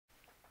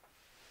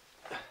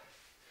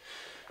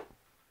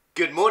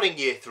Good morning,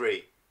 Year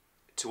 3.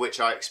 To which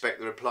I expect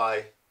the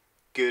reply,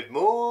 good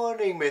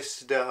morning,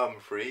 Mr.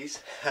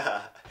 Humphreys.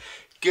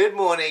 Good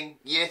morning,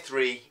 Year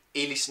 3,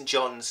 Ely St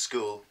John's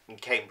School in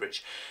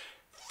Cambridge.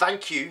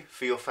 Thank you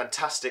for your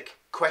fantastic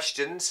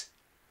questions.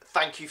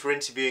 Thank you for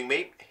interviewing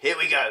me. Here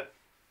we go.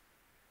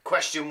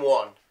 Question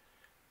 1.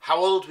 How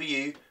old were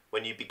you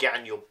when you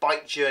began your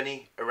bike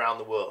journey around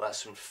the world?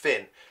 That's from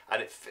Finn.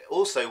 And it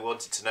also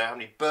wanted to know how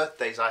many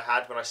birthdays I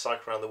had when I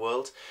cycled around the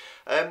world.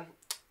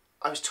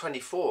 I was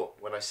 24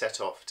 when I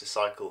set off to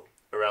cycle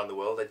around the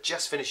world. I'd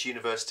just finished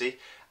university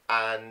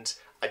and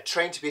I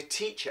trained to be a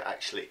teacher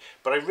actually,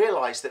 but I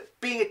realised that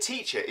being a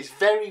teacher is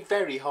very,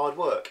 very hard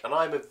work, and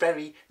I'm a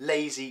very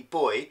lazy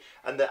boy,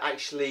 and that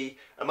actually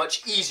a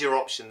much easier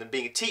option than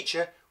being a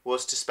teacher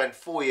was to spend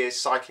 4 years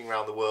cycling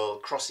around the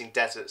world, crossing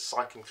deserts,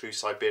 cycling through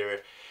Siberia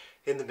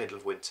in the middle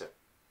of winter.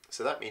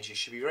 So that means you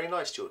should be very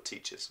nice to your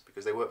teachers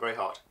because they work very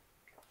hard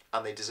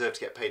and they deserve to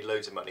get paid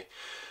loads of money.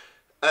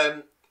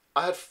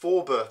 I had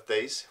 4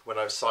 birthdays when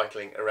I was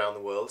cycling around the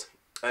world,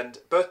 and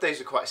birthdays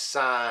were quite a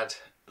sad,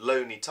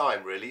 lonely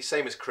time really.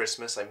 Same as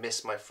Christmas, I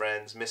miss my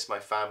friends, miss my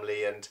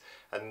family, and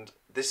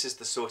this is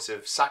the sort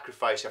of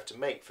sacrifice you have to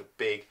make for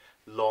big,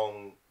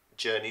 long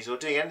journeys or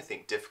doing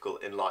anything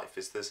difficult in life.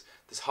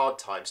 There's hard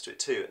times to it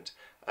too,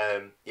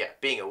 and yeah,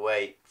 being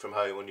away from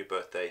home on your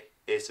birthday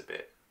is a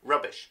bit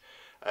rubbish.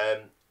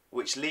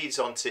 Which leads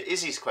on to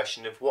Izzy's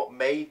question of what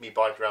made me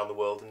bike around the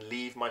world and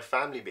leave my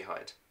family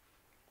behind.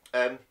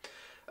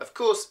 Of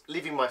course,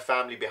 leaving my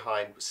family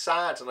behind was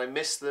sad and I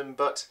missed them,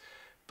 but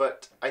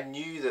I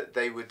knew that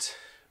they would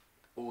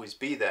always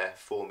be there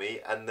for me,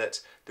 and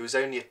that there was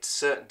only a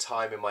certain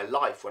time in my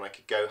life when I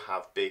could go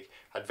have big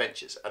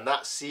adventures, and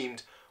that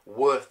seemed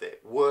worth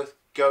it, worth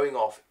going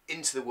off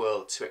into the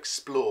world to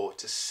explore,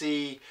 to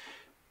see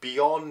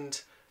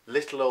beyond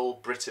little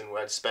old Britain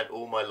where I'd spent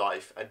all my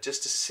life, and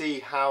just to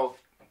see how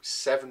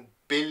 7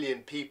 billion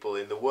people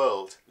in the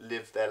world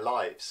live their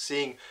lives,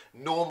 seeing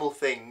normal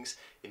things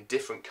in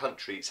different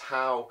countries,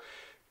 how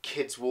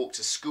kids walk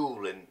to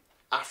school in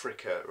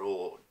Africa,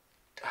 or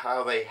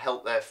how they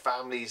help their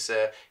families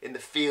in the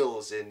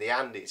fields in the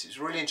Andes. It's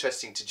really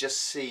interesting to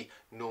just see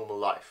normal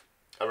life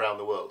around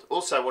the world.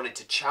 Also, I wanted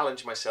to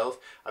challenge myself.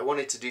 I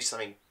wanted to do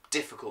something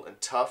difficult and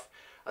tough.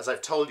 As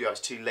I've told you, I was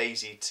too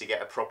lazy to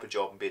get a proper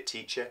job and be a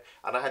teacher,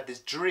 and I had this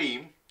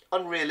dream,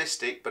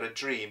 unrealistic but a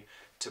dream,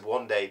 to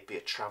one day be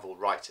a travel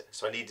writer.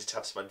 So I needed to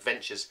have some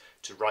adventures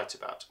to write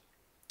about.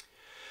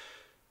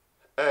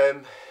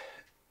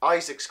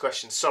 Isaac's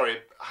question, sorry,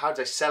 how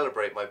did I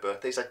celebrate my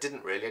birthdays? I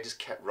didn't really, I just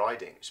kept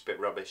riding. It's a bit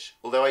rubbish.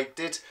 Although I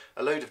did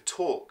a load of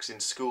talks in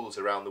schools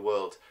around the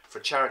world for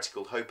a charity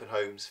called Hope and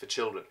Homes for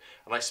Children.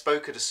 And I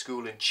spoke at a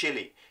school in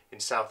Chile in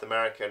South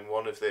America, and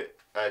one of the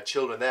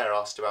children there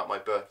asked about my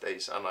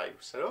birthdays, and I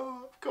said,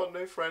 oh, I've got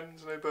no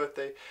friends, no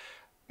birthday.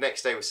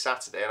 Next day was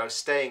Saturday, and I was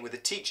staying with a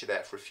teacher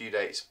there for a few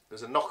days. There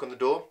was a knock on the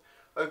door,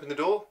 opened the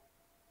door,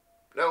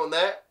 no one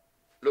there,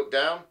 looked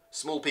down,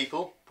 small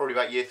people, probably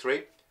about year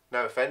 3,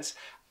 no offence,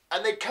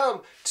 and they'd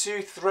come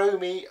to throw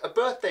me a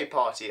birthday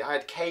party. I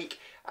had cake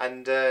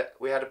and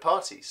we had a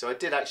party. So I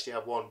did actually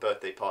have one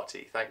birthday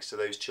party thanks to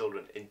those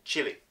children in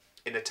Chile,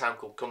 in a town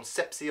called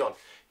Concepcion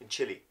in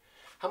Chile.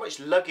 How much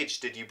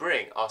luggage did you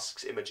bring?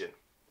 Asks Imogen.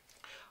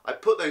 I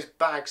put those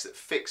bags that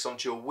fix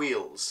onto your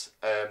wheels.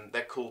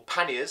 They're called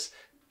panniers,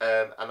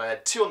 and I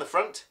had 2 on the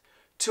front,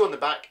 2 on the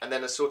back, and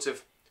then a sort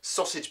of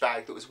sausage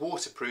bag that was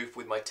waterproof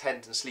with my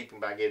tent and sleeping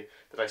bag in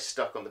that I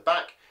stuck on the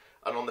back.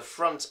 And on the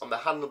front, on the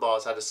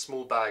handlebars, I had a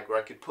small bag where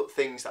I could put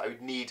things that I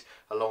would need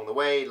along the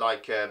way,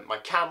 like my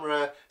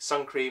camera,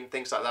 sun cream,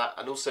 things like that.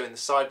 And also in the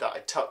side of that, I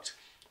tucked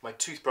my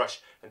toothbrush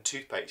and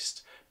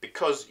toothpaste,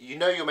 because you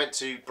know you're meant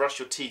to brush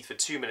your teeth for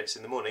 2 minutes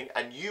in the morning,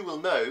 and you will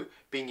know,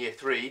 being year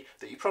 3,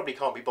 that you probably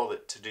can't be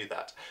bothered to do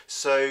that.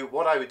 So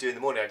what I would do in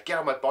the morning, I'd get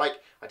on my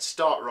bike, I'd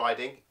start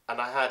riding,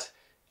 and I had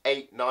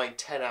 8, 9,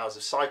 10 hours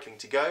of cycling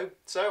to go.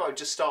 So I'd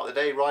just start the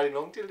day riding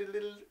along,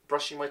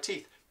 brushing my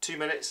teeth, 2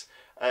 minutes,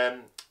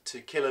 to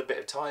kill a bit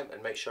of time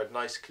and make sure I had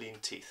nice clean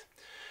teeth.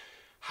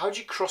 How do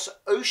you cross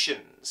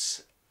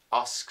oceans?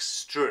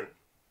 Asks Strun.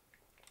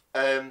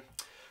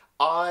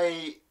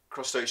 I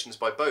crossed oceans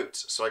by boat.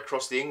 So I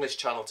crossed the English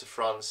Channel to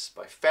France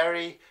by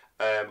ferry.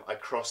 I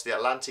crossed the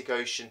Atlantic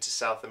Ocean to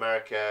South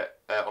America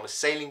on a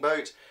sailing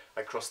boat.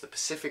 I crossed the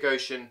Pacific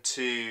Ocean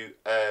to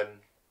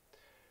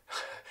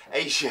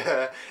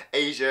Asia.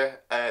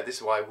 This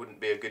is why I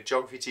wouldn't be a good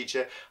geography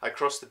teacher. I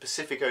crossed the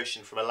Pacific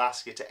Ocean from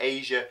Alaska to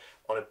Asia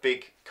on a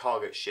big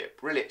cargo ship.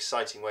 Really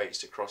exciting ways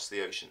to cross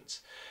the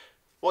oceans.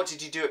 What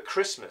did you do at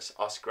Christmas?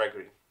 Asked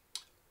Gregory.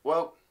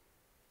 Well,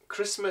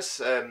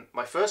 Christmas,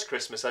 my first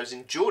Christmas, I was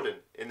in Jordan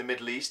in the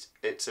Middle East.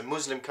 It's a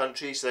Muslim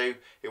country, so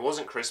it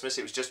wasn't Christmas,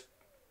 it was just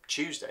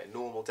Tuesday, a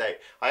normal day.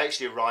 I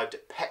actually arrived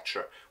at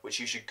Petra, which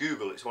you should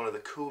Google. It's one of the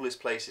coolest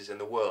places in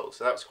the world,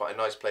 so that was quite a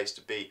nice place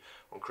to be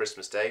on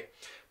Christmas Day.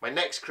 My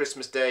next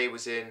Christmas Day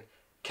was in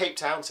Cape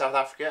Town, South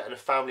Africa, and a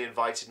family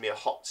invited me a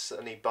hot,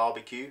 sunny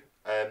barbecue.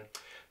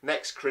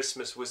 Next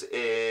Christmas was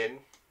in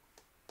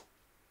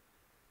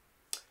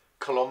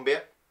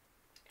Colombia,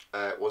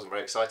 Wasn't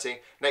very exciting.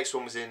 Next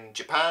one was in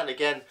Japan,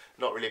 again,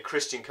 not really a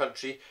Christian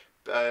country,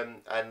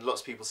 and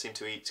lots of people seem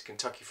to eat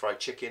Kentucky Fried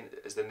Chicken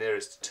as the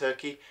nearest to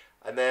Turkey.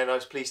 And then I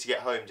was pleased to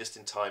get home just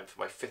in time for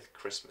my 5th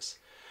Christmas.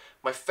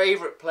 My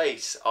favourite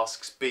place,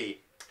 asks B.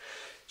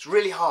 It's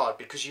really hard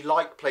because you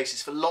like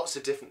places for lots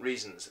of different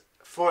reasons.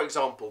 For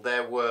example,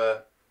 there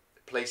were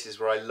places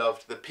where I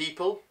loved the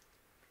people,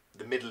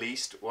 the Middle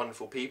East,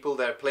 wonderful people.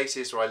 There are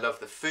places where I love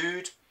the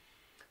food,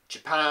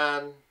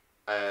 Japan,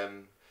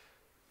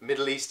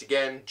 Middle East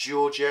again,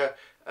 Georgia,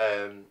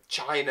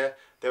 China.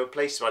 There were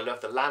places where I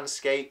loved the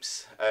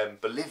landscapes,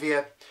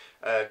 Bolivia,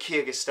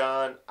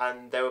 Kyrgyzstan,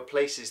 and there were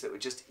places that were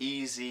just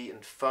easy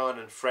and fun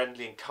and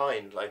friendly and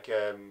kind, like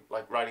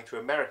riding through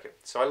America.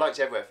 So I liked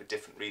everywhere for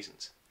different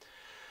reasons.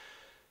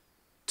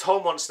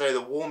 Tom wants to know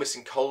the warmest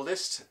and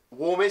coldest.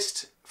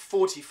 Warmest,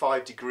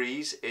 45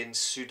 degrees in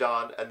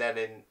Sudan and then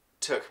in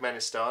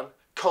Turkmenistan.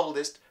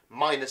 Coldest,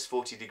 minus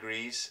 40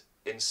 degrees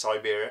in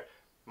Siberia.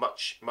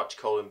 Much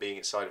colder than being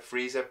inside a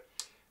freezer.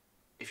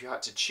 If you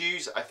had to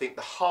choose, I think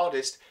the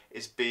hardest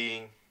is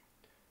being...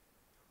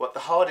 Well,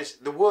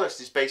 the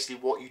worst is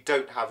basically what you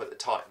don't have at the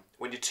time.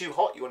 When you're too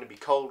hot, you want to be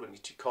cold. When you're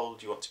too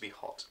cold, you want to be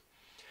hot.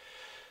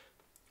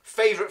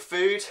 Favourite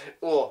food?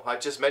 Oh, I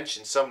just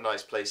mentioned some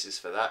nice places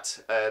for that.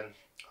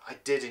 I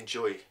did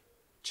enjoy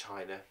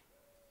China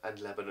and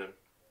Lebanon.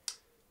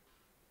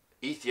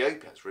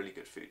 Ethiopia has really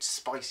good food.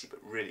 Spicy, but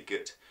really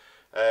good.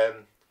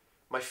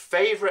 My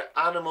favourite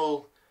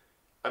animal...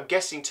 I'm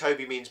guessing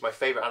Toby means my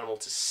favourite animal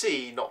to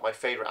see, not my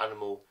favourite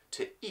animal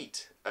to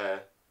eat.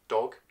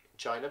 Dog in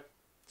China.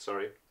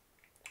 Sorry.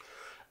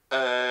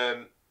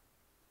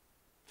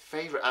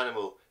 Favourite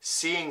animal?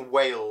 Seeing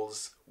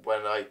whales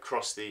when I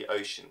crossed the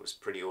ocean was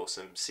pretty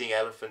awesome. Seeing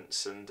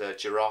elephants and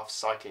giraffes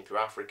cycling through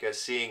Africa.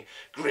 Seeing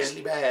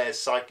grizzly bears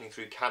cycling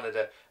through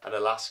Canada and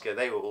Alaska.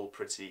 They were all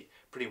pretty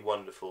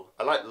wonderful.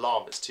 I liked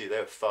llamas too. They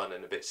were fun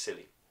and a bit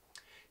silly.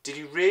 Did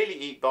you really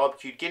eat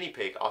barbecued guinea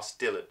pig? Asked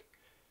Dylan.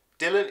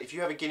 Dylan, if you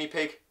have a guinea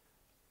pig,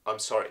 I'm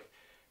sorry.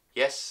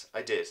 Yes,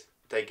 I did.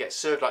 They get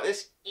served like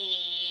this,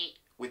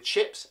 with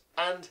chips,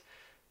 and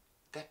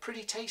they're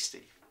pretty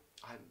tasty,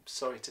 I'm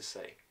sorry to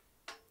say.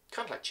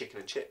 Kind of like chicken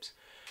and chips.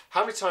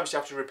 How many times do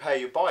you have to repair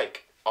your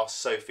bike? Asked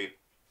Sophie.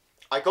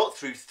 I got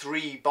through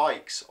 3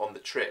 bikes on the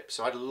trip,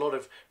 so I had a lot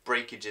of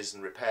breakages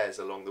and repairs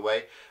along the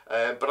way.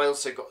 But I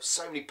also got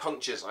so many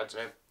punctures, I don't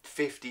know,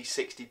 50,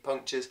 60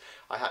 punctures.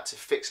 I had to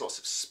fix lots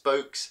of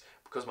spokes.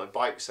 Because my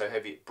bike was so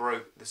heavy, it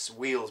broke. The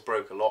wheels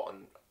broke a lot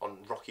on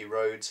rocky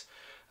roads,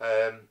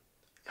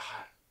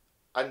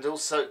 and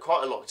also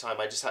quite a lot of time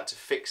I just had to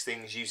fix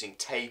things using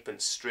tape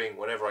and string,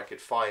 whatever I could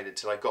find,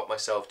 until I got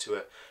myself to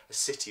a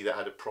city that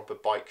had a proper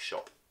bike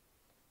shop.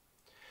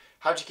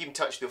 How do you keep in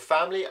touch with your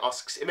family?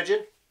 Asks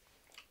Imogen.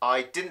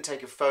 I didn't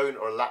take a phone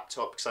or a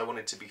laptop because I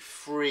wanted to be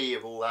free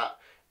of all that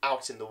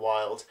out in the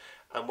wild.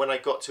 And when I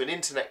got to an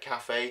internet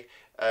cafe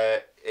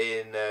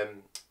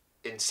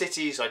in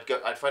cities,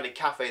 I'd find a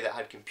cafe that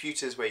had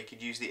computers where you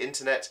could use the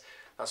internet.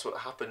 That's what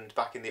happened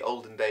back in the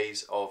olden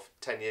days of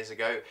 10 years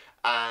ago.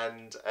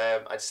 And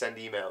I'd send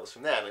emails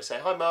from there and I'd say,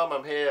 hi mum,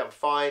 I'm here, I'm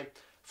fine.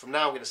 From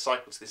now I'm going to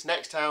cycle to this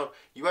next town.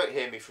 You won't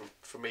hear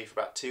from me for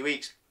about 2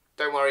 weeks.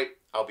 Don't worry,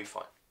 I'll be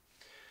fine.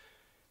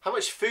 How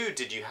much food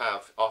did you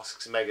have?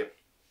 Asks Megan.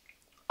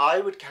 I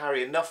would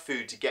carry enough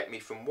food to get me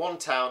from one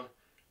town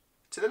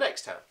to the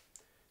next town.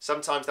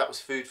 Sometimes that was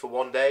food for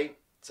 1 day,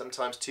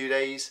 sometimes 2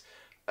 days.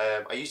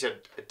 I usually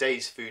had a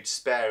day's food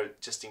spare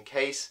just in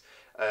case.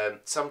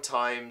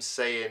 Sometimes,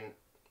 say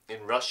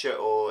in Russia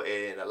or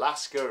in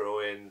Alaska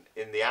or in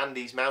the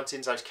Andes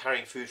mountains, I was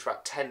carrying food for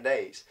about 10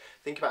 days.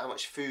 Think about how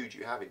much food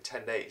you have in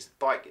 10 days. The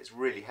bike gets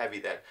really heavy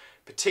then,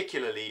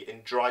 particularly in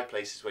dry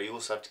places where you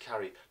also have to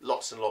carry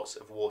lots and lots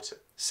of water.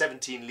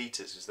 17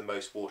 litres is the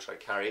most water I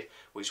carried,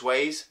 which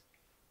weighs,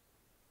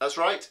 that's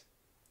right,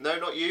 no,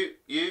 not you,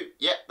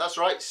 yeah, that's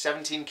right,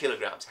 17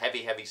 kilograms,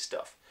 heavy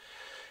stuff.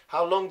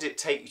 How long did it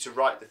take you to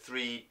write the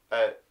 3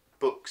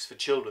 books for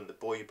children, The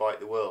Boy Who Bite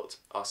the World?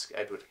 Asked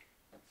Edward.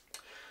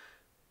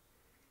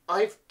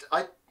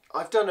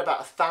 I've done about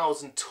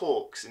 1,000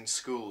 talks in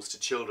schools to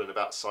children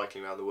about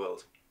cycling around the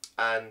world,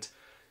 and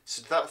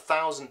so that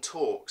 1,000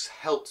 talks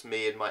helped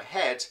me in my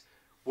head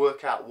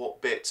work out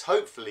what bits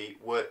hopefully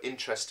were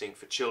interesting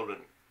for children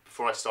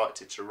before I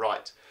started to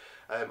write.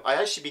 I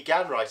actually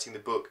began writing the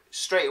book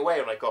straight away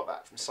when I got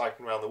back from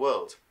cycling around the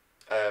world.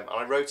 And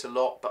I wrote a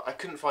lot, but I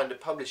couldn't find a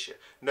publisher.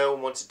 No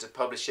one wanted to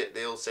publish it.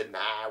 They all said,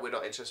 nah, we're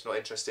not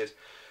interested.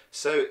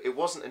 So it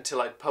wasn't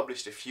until I'd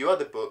published a few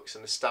other books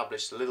and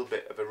established a little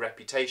bit of a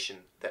reputation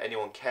that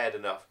anyone cared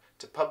enough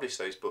to publish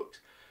those books.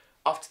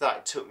 After that,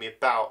 it took me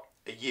about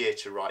a year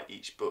to write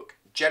each book.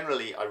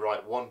 Generally, I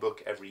write 1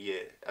 book every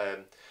year.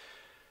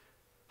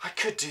 I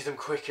could do them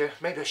quicker.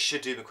 Maybe I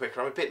should do them quicker.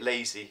 I'm a bit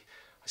lazy.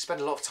 I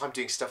spend a lot of time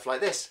doing stuff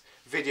like this,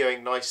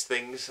 videoing nice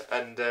things,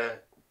 and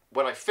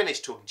when I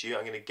finish talking to you,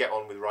 I'm going to get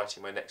on with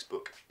writing my next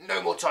book.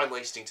 No more time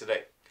wasting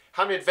today.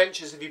 How many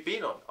adventures have you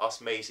been on?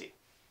 Asked Maisie.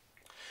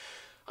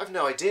 I've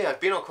no idea.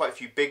 I've been on quite a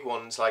few big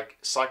ones, like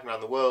cycling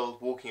around the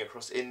world, walking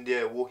across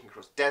India, walking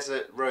across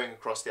desert, rowing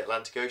across the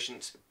Atlantic Ocean.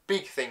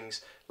 Big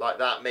things like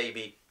that,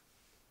 maybe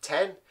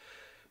 10.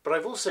 But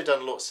I've also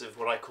done lots of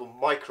what I call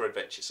micro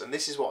adventures, and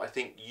this is what I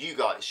think you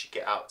guys should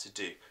get out to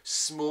do.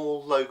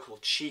 Small, local,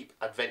 cheap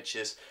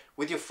adventures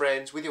with your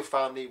friends, with your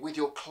family, with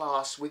your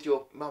class, with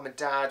your mum and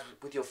dad,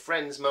 with your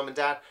friends' mum and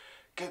dad.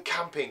 Go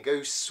camping,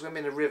 go swim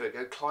in a river,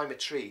 go climb a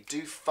tree,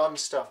 do fun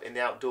stuff in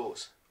the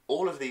outdoors.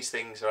 All of these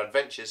things are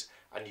adventures,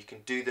 and you can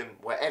do them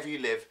wherever you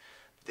live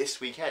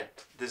this weekend.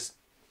 There's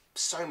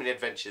so many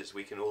adventures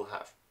we can all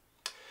have.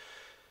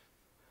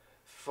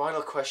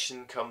 Final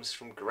question comes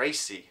from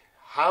Gracie.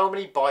 How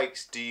many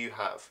bikes do you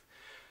have?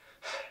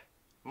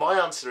 My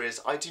answer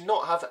is I do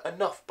not have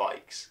enough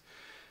bikes.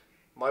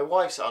 My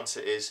wife's answer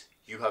is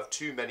you have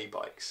too many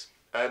bikes.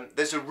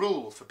 There's a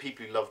rule for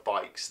people who love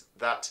bikes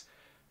that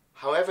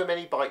however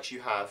many bikes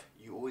you have,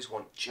 you always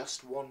want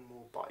just one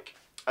more bike.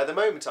 At the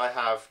moment I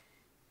have,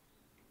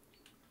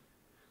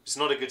 it's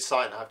not a good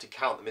sign I have to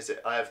count them, is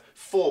it? I have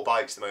 4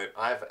 bikes at the moment.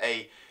 I have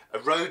a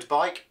road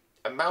bike,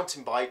 a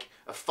mountain bike,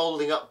 a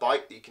folding up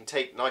bike that you can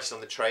take nice on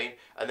the train,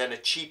 and then a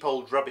cheap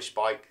old rubbish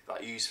bike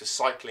that I use for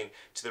cycling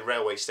to the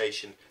railway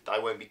station that I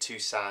won't be too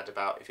sad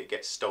about if it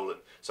gets stolen.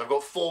 So I've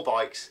got 4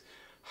 bikes.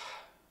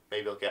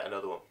 Maybe I'll get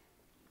another one.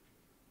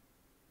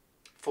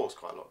 4's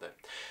quite a lot though.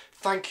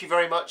 Thank you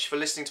very much for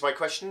listening to my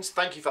questions.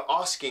 Thank you for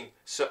asking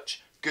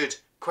such good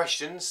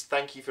questions.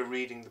 Thank you for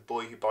reading The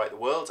Boy Who Biked the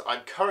World.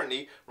 I'm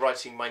currently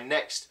writing my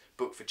next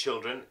book for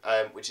children,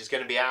 which is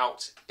going to be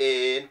out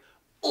in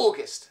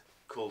August,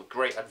 called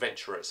Great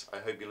Adventurers. I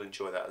hope you'll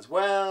enjoy that as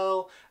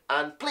well.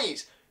 And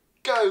please,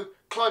 go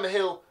climb a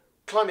hill,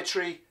 climb a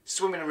tree,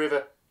 swim in a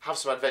river, have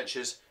some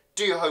adventures,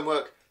 do your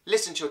homework,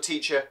 listen to your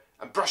teacher,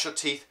 and brush your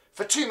teeth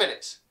for 2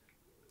 minutes.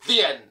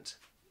 The end.